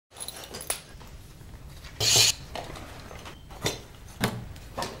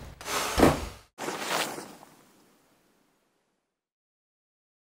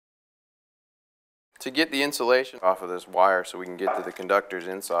To get the insulation off of this wire so we can get to the conductors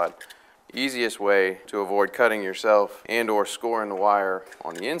inside, the easiest way to avoid cutting yourself and or scoring the wire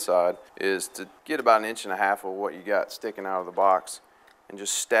on the inside is to get about 1.5 inches of what you got sticking out of the box and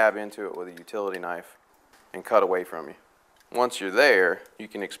just stab into it with a utility knife and cut away from you. Once you're there, you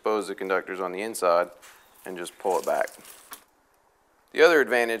can expose the conductors on the inside and just pull it back. The other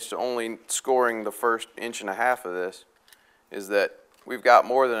advantage to only scoring the first 1.5 inches of this is that we've got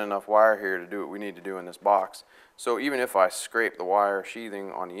more than enough wire here to do what we need to do in this box. So even if I scrape the wire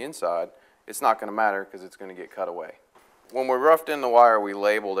sheathing on the inside, it's not going to matter because it's going to get cut away. When we roughed in the wire, we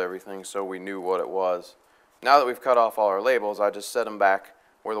labeled everything so we knew what it was. Now that we've cut off all our labels, I just set them back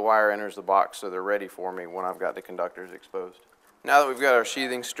where the wire enters the box so they're ready for me when I've got the conductors exposed. Now that we've got our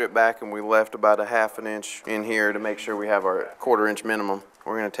sheathing stripped back and we left about 1/2 inch in here to make sure we have our 1/4 inch minimum,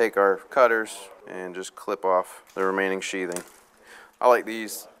 we're going to take our cutters and just clip off the remaining sheathing. I like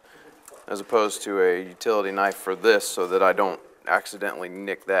these as opposed to a utility knife for this so that I don't accidentally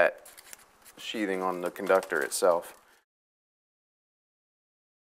nick that sheathing on the conductor itself.